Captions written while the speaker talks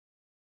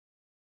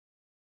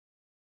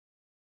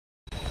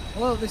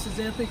Hello, this is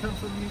Anthony coming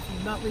from you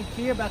from NUTLEY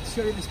Kia. About to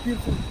show you this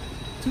beautiful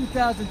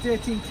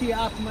 2013 Kia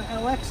Optima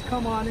LX.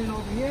 Come on in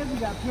over here. We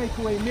got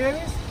breakaway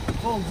mirrors,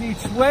 holds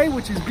each way,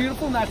 which is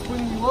beautiful, not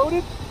fully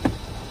loaded.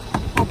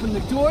 Open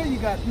the door, you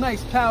got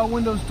nice power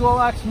windows, door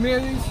locks,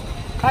 mirrors,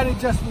 height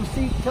adjustable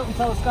seat, tilt and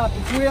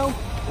telescopic wheel,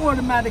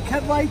 automatic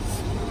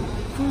headlights,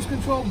 cruise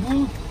control,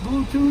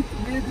 Bluetooth,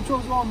 rear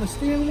controls all on the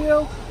steering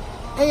wheel,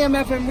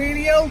 AM/FM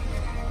radio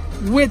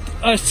with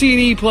a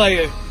CD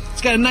player.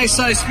 It's got a nice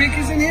size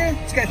speakers in here.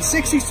 It's got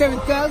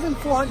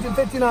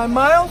 67,459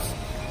 miles.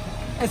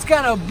 It's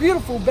got a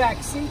beautiful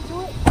back seat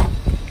to it.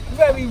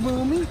 Very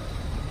roomy.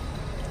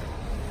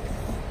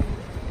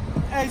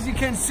 As you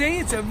can see,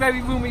 it's a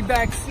very roomy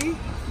back seat.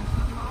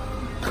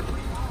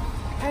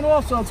 And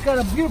also, it's got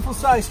a beautiful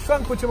size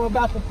trunk, which I'm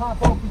about to pop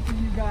open for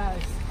you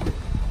guys.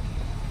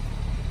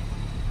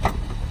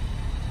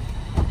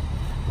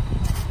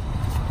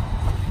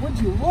 Would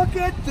you look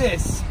at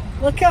this?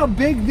 Look how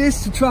big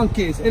this trunk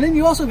is. And then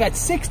you also got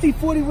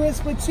 60/40 rear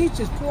split seats.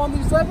 Just pull on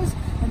these levers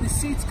and the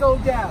seats go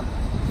down.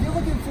 If you're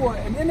looking for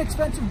an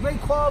inexpensive,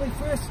 great quality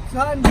first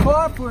time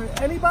car for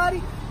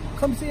anybody,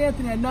 come see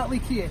Anthony at NUTLEY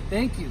Kia.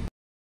 Thank you.